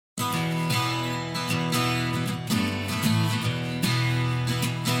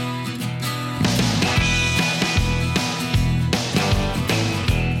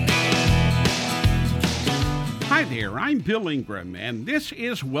I'm Bill Ingram, and this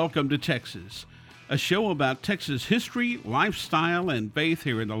is Welcome to Texas, a show about Texas history, lifestyle, and faith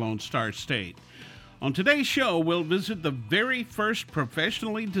here in the Lone Star State. On today's show, we'll visit the very first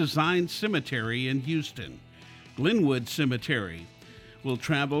professionally designed cemetery in Houston, Glenwood Cemetery. We'll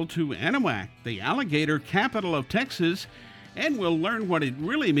travel to Anahuac, the alligator capital of Texas, and we'll learn what it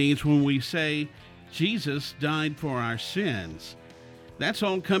really means when we say, Jesus died for our sins. That's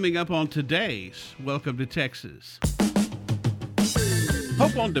all coming up on today's Welcome to Texas.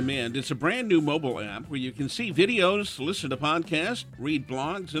 Hope on Demand is a brand new mobile app where you can see videos, listen to podcasts, read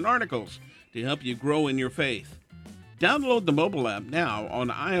blogs, and articles to help you grow in your faith. Download the mobile app now on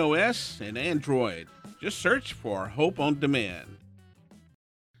iOS and Android. Just search for Hope on Demand.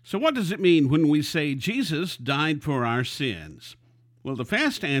 So what does it mean when we say Jesus died for our sins? Well, the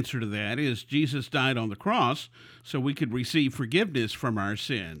fast answer to that is Jesus died on the cross so we could receive forgiveness from our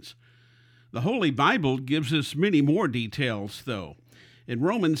sins. The Holy Bible gives us many more details, though. In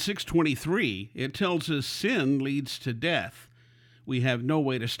Romans 6:23, it tells us sin leads to death. We have no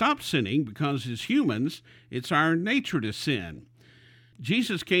way to stop sinning because as humans, it's our nature to sin.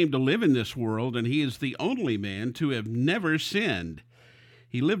 Jesus came to live in this world, and he is the only man to have never sinned.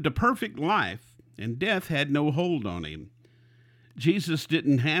 He lived a perfect life, and death had no hold on him. Jesus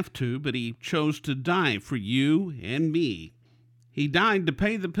didn't have to, but he chose to die for you and me. He died to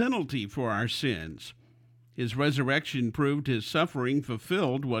pay the penalty for our sins. His resurrection proved his suffering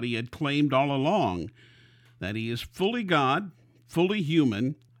fulfilled what he had claimed all along, that he is fully God, fully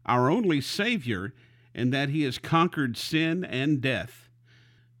human, our only Savior, and that he has conquered sin and death.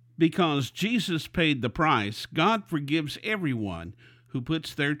 Because Jesus paid the price, God forgives everyone who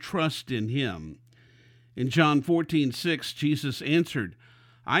puts their trust in him. In John 14:6, Jesus answered,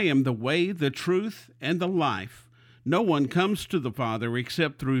 I am the way, the truth, and the life. No one comes to the Father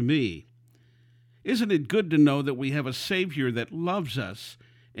except through me. Isn't it good to know that we have a Savior that loves us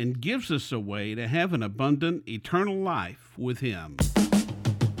and gives us a way to have an abundant, eternal life with him?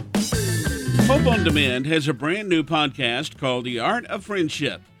 Hope on Demand has a brand new podcast called The Art of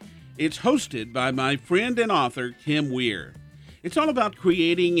Friendship. It's hosted by my friend and author, Kim Weir. It's all about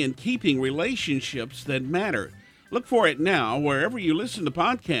creating and keeping relationships that matter. Look for it now wherever you listen to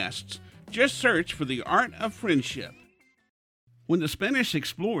podcasts. Just search for The Art of Friendship. When the Spanish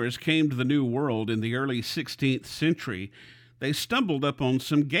explorers came to the New World in the early 16th century, they stumbled upon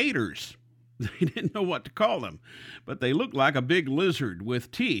some gators. They didn't know what to call them, but they looked like a big lizard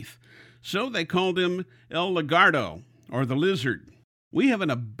with teeth. So they called him El Lagarto, or the lizard. We have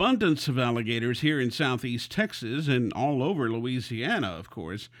an abundance of alligators here in southeast Texas and all over Louisiana, of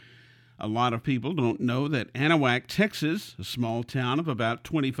course. A lot of people don't know that Anahuac, Texas, a small town of about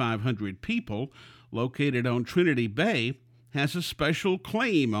 2,500 people located on Trinity Bay, has a special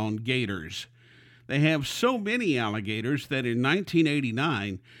claim on gators. They have so many alligators that in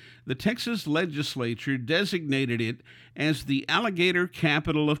 1989, the Texas legislature designated it as the alligator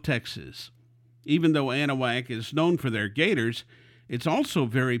capital of Texas. Even though Anahuac is known for their gators, it's also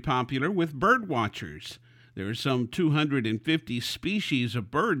very popular with bird watchers. There are some 250 species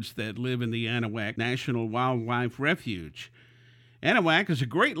of birds that live in the Anahuac National Wildlife Refuge. Anahuac is a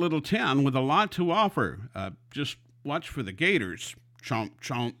great little town with a lot to offer. Just watch for the gators. Chomp,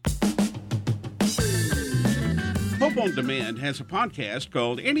 chomp. Hope on Demand has a podcast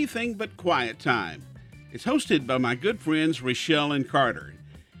called Anything But Quiet Time. It's hosted by my good friends Rochelle and Carter.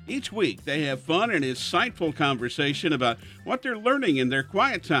 Each week, they have fun and insightful conversation about what they're learning in their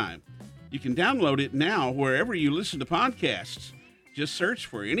quiet time. You can download it now wherever you listen to podcasts. Just search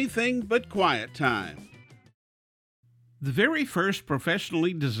for Anything But Quiet Time. The very first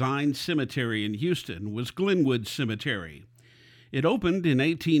professionally designed cemetery in Houston was Glenwood Cemetery. It opened in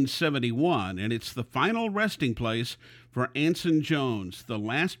 1871, and it's the final resting place for Anson Jones, the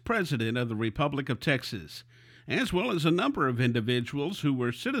last president of the Republic of Texas, as well as a number of individuals who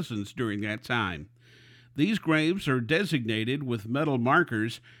were citizens during that time. These graves are designated with metal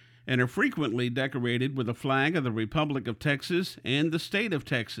markers and are frequently decorated with a flag of the Republic of Texas and the state of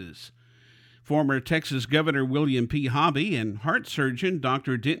Texas. Former Texas Governor William P. Hobby and heart surgeon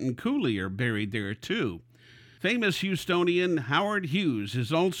Dr. Denton Cooley are buried there too. Famous Houstonian Howard Hughes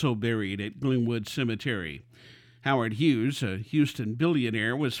is also buried at Glenwood Cemetery. Howard Hughes, a Houston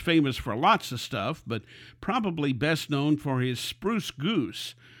billionaire, was famous for lots of stuff, but probably best known for his Spruce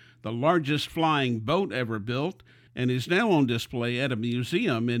Goose, the largest flying boat ever built, and is now on display at a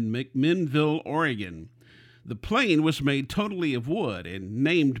museum in McMinnville, Oregon. The plane was made totally of wood and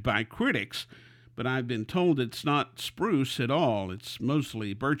named by critics, but I've been told it's not spruce at all. It's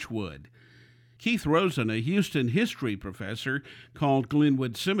mostly birchwood. Keith Rosen, a Houston history professor, called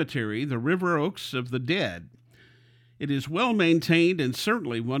Glenwood Cemetery the River Oaks of the Dead. It is well maintained and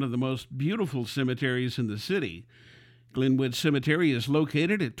certainly one of the most beautiful cemeteries in the city. Glenwood Cemetery is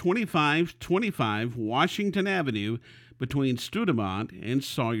located at 2525 Washington Avenue between Studemont and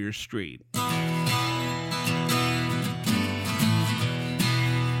Sawyer Street.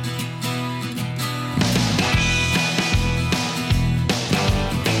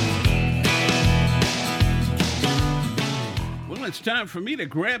 It's time for me to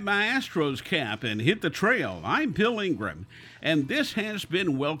grab my Astros cap and hit the trail. I'm Bill Ingram, and this has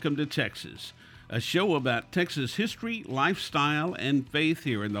been Welcome to Texas, a show about Texas history, lifestyle, and faith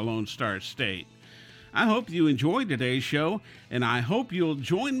here in the Lone Star State. I hope you enjoyed today's show, and I hope you'll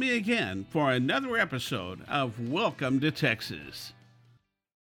join me again for another episode of Welcome to Texas.